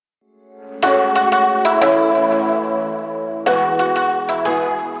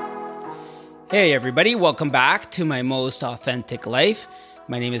Hey everybody, welcome back to my most authentic life.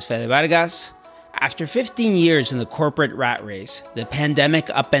 My name is Fede. After 15 years in the corporate rat race, the pandemic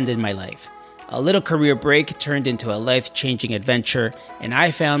upended my life. A little career break turned into a life-changing adventure, and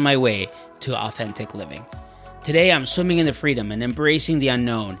I found my way to authentic living. Today, I'm swimming in the freedom and embracing the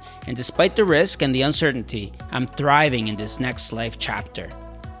unknown, and despite the risk and the uncertainty, I'm thriving in this next life chapter.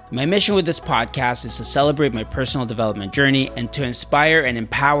 My mission with this podcast is to celebrate my personal development journey and to inspire and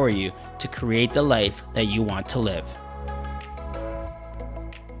empower you to create the life that you want to live.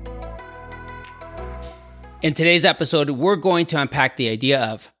 In today's episode, we're going to unpack the idea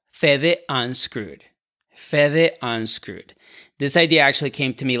of Fede Unscrewed. Fede Unscrewed. This idea actually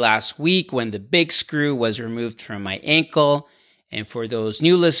came to me last week when the big screw was removed from my ankle. And for those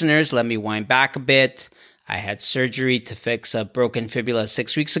new listeners, let me wind back a bit. I had surgery to fix a broken fibula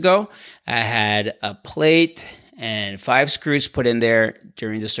 6 weeks ago. I had a plate and 5 screws put in there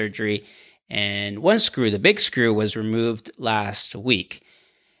during the surgery. And one screw, the big screw, was removed last week.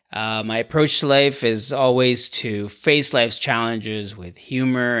 My approach to life is always to face life's challenges with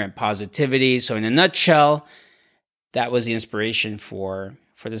humor and positivity. So in a nutshell, that was the inspiration for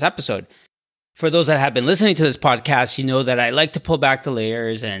this episode. For those that have been listening to this podcast, you know that I like to pull back the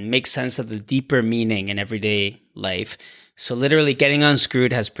layers and make sense of the deeper meaning in everyday life. So literally getting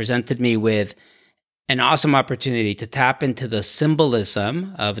unscrewed has presented me with an awesome opportunity to tap into the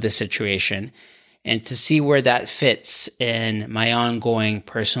symbolism of the situation and to see where that fits in my ongoing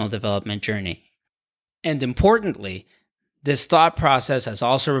personal development journey. And importantly, this thought process has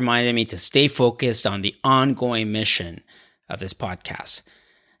also reminded me to stay focused on the ongoing mission of this podcast.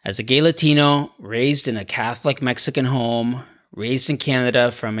 As a gay Latino, raised in a Catholic Mexican home, raised in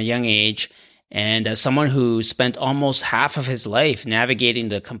Canada from a young age, and as someone who spent almost half of his life navigating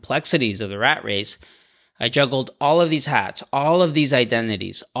the complexities of the rat race, I juggled all of these hats, all of these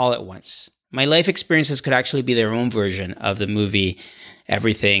identities, all at once. My life experiences could actually be their own version of the movie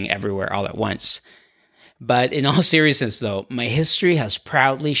Everything, Everywhere, All at Once. But in all seriousness, though, my history has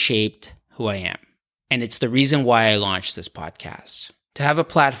proudly shaped who I am. And it's the reason why I launched this podcast. To have a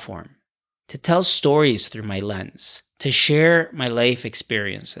platform, to tell stories through my lens, to share my life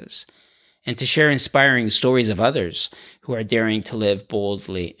experiences, and to share inspiring stories of others who are daring to live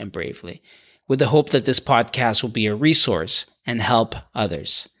boldly and bravely, with the hope that this podcast will be a resource and help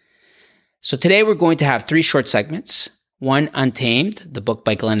others. So today we're going to have 3 short segments. 1, Untamed, the book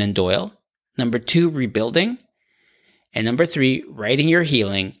by Glennon Doyle. Number 2, Rebuilding. And number 3, Writing Your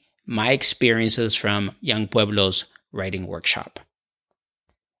Healing, my experiences from Young Pueblo's writing workshop.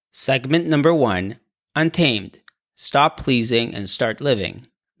 Segment number 1, Untamed, Stop Pleasing and Start Living,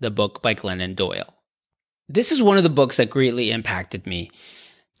 the book by Glennon Doyle. This is one of the books that greatly impacted me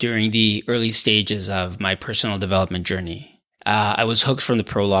during the early stages of my personal development journey. I was hooked from the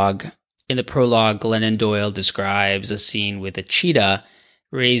prologue. In the prologue, Glennon Doyle describes a scene with a cheetah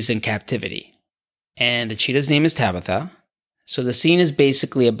raised in captivity. And the cheetah's name is Tabitha. So the scene is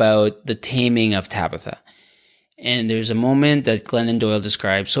basically about the taming of Tabitha. And there's a moment that Glennon Doyle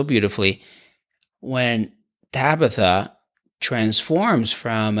describes so beautifully when Tabitha transforms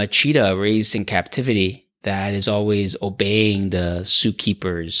from a cheetah raised in captivity that is always obeying the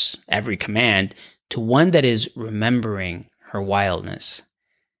zookeeper's every command to one that is remembering her wildness.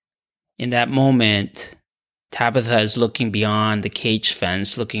 In that moment, Tabitha is looking beyond the cage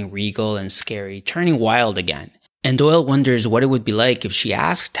fence, looking regal and scary, turning wild again. And Doyle wonders what it would be like if she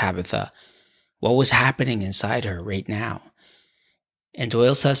asked Tabitha what was happening inside her right now. And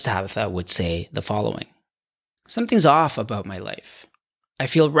Doyle says Tabitha would say the following: "Something's off about my life. I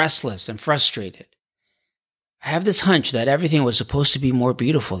feel restless and frustrated. I have this hunch that everything was supposed to be more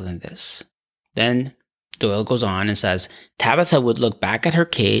beautiful than this." Then Doyle goes on and says, Tabitha would look back at her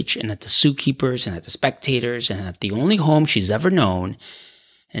cage and at the zookeepers and at the spectators and at the only home she's ever known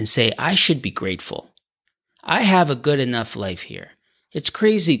and say, "I should be grateful. I have a good enough life here. It's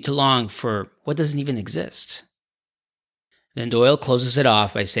crazy to long for what doesn't even exist." Then Doyle closes it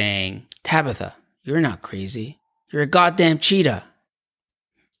off by saying, "Tabitha, you're not crazy. You're a goddamn cheetah."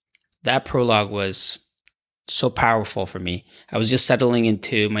 That prologue was so powerful for me. I was just settling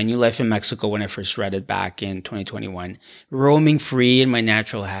into my new life in Mexico when I first read it back in 2021, roaming free in my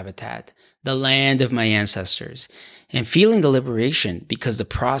natural habitat, the land of my ancestors, and feeling the liberation because the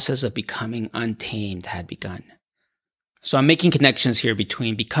process of becoming untamed had begun. So I'm making connections here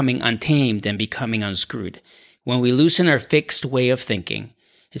between becoming untamed and becoming unscrewed. When we loosen our fixed way of thinking,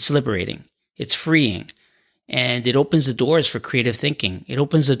 it's liberating, it's freeing, and it opens the doors for creative thinking. It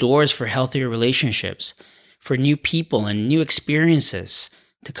opens the doors for healthier relationships, for new people and new experiences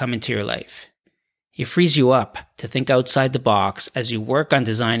to come into your life. It frees you up to think outside the box as you work on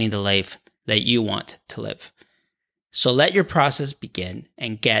designing the life that you want to live. So let your process begin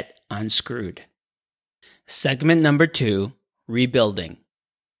and get unscrewed. Segment number 2, rebuilding.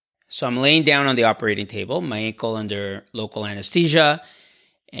 So I'm laying down on the operating table, my ankle under local anesthesia,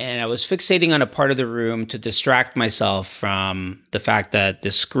 and I was fixating on a part of the room to distract myself from the fact that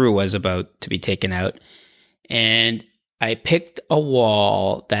this screw was about to be taken out. And I picked a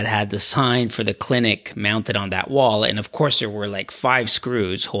wall that had the sign for the clinic mounted on that wall. And of course, there were like 5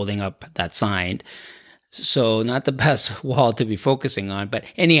 screws holding up that sign. So not the best wall to be focusing on. But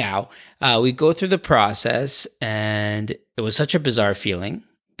anyhow, we go through the process, and it was such a bizarre feeling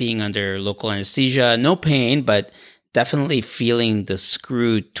being under local anesthesia. No pain, but definitely feeling the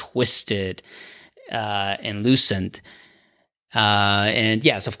screw twisted and loosened. And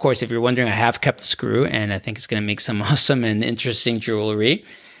yes, of course, if you're wondering, I have kept the screw, and I think it's going to make some awesome and interesting jewelry.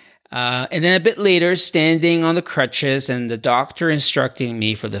 And then a bit later, standing on the crutches, and the doctor instructing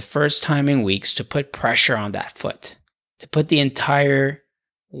me for the first time in weeks to put pressure on that foot, to put the entire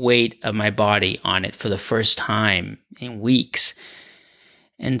weight of my body on it for the first time in weeks.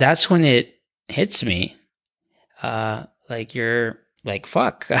 And that's when it hits me. You're like,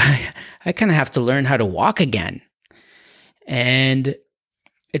 fuck, I kind of have to learn how to walk again. And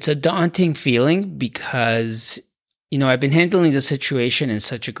it's a daunting feeling because, I've been handling the situation in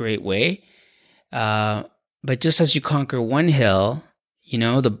such a great way. But just as you conquer one hill,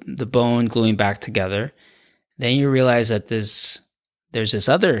 the bone gluing back together, then you realize that there's this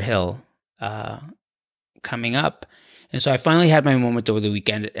other hill coming up. And so I finally had my moment over the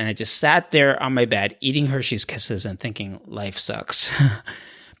weekend, and I just sat there on my bed eating Hershey's Kisses and thinking life sucks.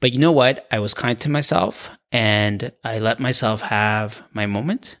 But you know what? I was kind to myself, and I let myself have my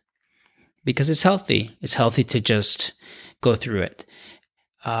moment because it's healthy. It's healthy to just go through it.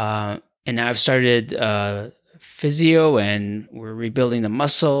 And now I've started physio, and we're rebuilding the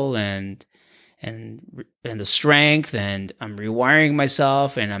muscle and the strength, and I'm rewiring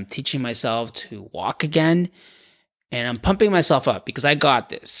myself, and I'm teaching myself to walk again. And I'm pumping myself up because I got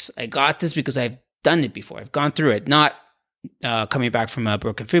this. I got this because I've done it before. I've gone through it, not coming back from a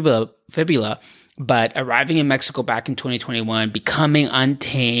broken fibula, but arriving in Mexico back in 2021, becoming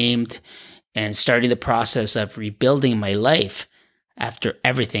untamed, and starting the process of rebuilding my life after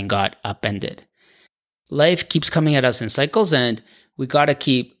everything got upended. Life keeps coming at us in cycles, and we got to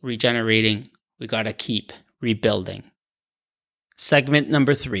keep regenerating. We got to keep rebuilding. Segment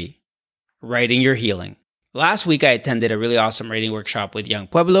number 3, writing your healing. Last week, I attended a really awesome writing workshop with Young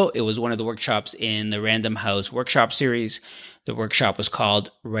Pueblo. It was one of the workshops in the Random House workshop series. The workshop was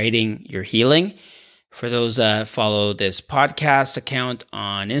called Writing Your Healing. For those that follow this podcast account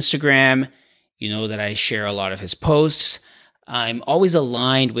on Instagram, you know that I share a lot of his posts. I'm always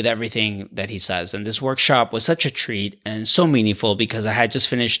aligned with everything that he says. And this workshop was such a treat and so meaningful because I had just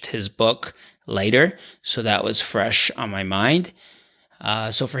finished his book, Lighter. So that was fresh on my mind.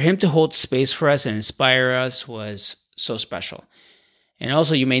 So for him to hold space for us and inspire us was so special. And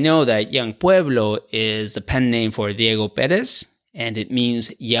also, you may know that Young Pueblo is the pen name for Diego Perez, and it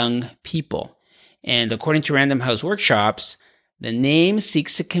means young people. And according to Random House Workshops, the name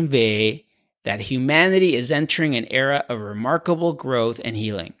seeks to convey that humanity is entering an era of remarkable growth and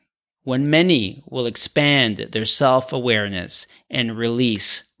healing, when many will expand their self-awareness and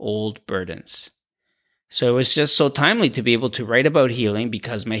release old burdens. So it was just so timely to be able to write about healing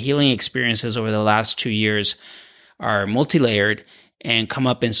because my healing experiences over the last 2 years are multi-layered and come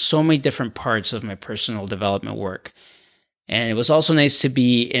up in so many different parts of my personal development work. And it was also nice to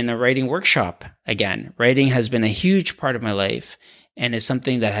be in a writing workshop again. Writing has been a huge part of my life, and it's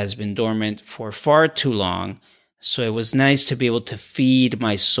something that has been dormant for far too long. So it was nice to be able to feed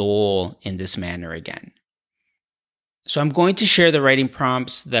my soul in this manner again. So I'm going to share the writing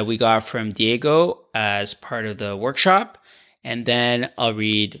prompts that we got from Diego as part of the workshop, and then I'll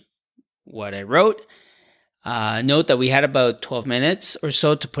read what I wrote. Note that we had about 12 minutes or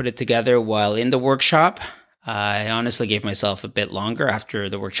so to put it together while in the workshop. I honestly gave myself a bit longer after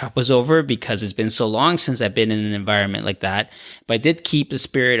the workshop was over because it's been so long since I've been in an environment like that. But I did keep the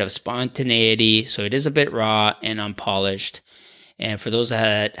spirit of spontaneity, so it is a bit raw and unpolished. And for those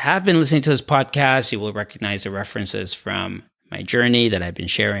that have been listening to this podcast, you will recognize the references from my journey that I've been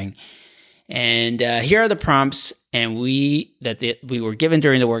sharing. And here are the prompts we were given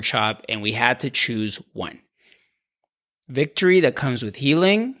during the workshop, and we had to choose one. Victory that comes with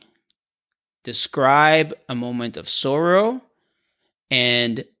healing, describe a moment of sorrow,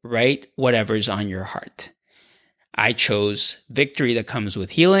 and write whatever's on your heart. I chose victory that comes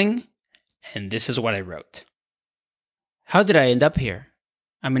with healing, and this is what I wrote. How did I end up here?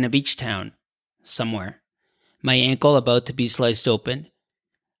 I'm in a beach town, somewhere. My ankle about to be sliced open.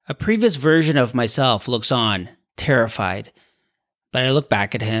 A previous version of myself looks on, terrified, but I look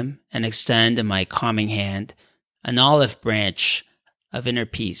back at him and extend in my calming hand an olive branch of inner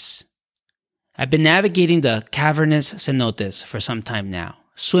peace. I've been navigating the cavernous cenotes for some time now,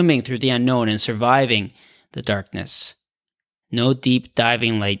 swimming through the unknown and surviving the darkness. No deep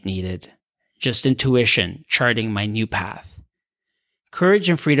diving light needed, just intuition charting my new path. Courage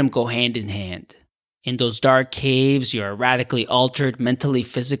and freedom go hand in hand. In those dark caves, you are radically altered mentally,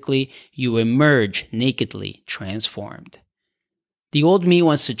 physically. You emerge nakedly transformed. The old me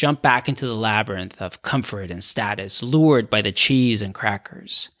wants to jump back into the labyrinth of comfort and status, lured by the cheese and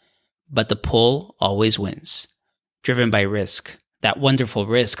crackers. But the pull always wins, driven by risk, that wonderful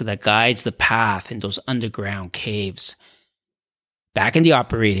risk that guides the path in those underground caves. Back in the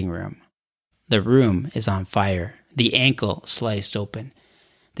operating room. The room is on fire, the ankle sliced open.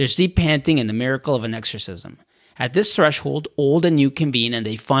 There's deep panting and the miracle of an exorcism. At this threshold, old and new convene and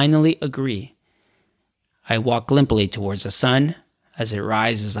they finally agree. I walk limply towards the sun as it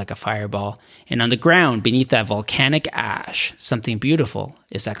rises like a fireball, and on the ground beneath that volcanic ash, something beautiful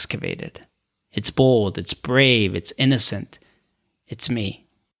is excavated. It's bold, it's brave, it's innocent. It's me.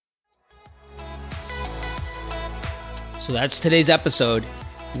 So that's today's episode.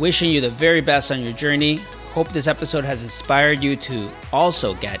 Wishing you the very best on your journey. Hope this episode has inspired you to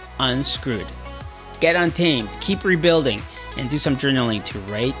also get unscrewed. Get untamed, keep rebuilding, and do some journaling to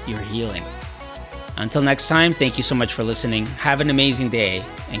write your healing. Until next time, thank you so much for listening. Have an amazing day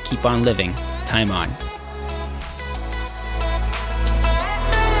and keep on living. Time on.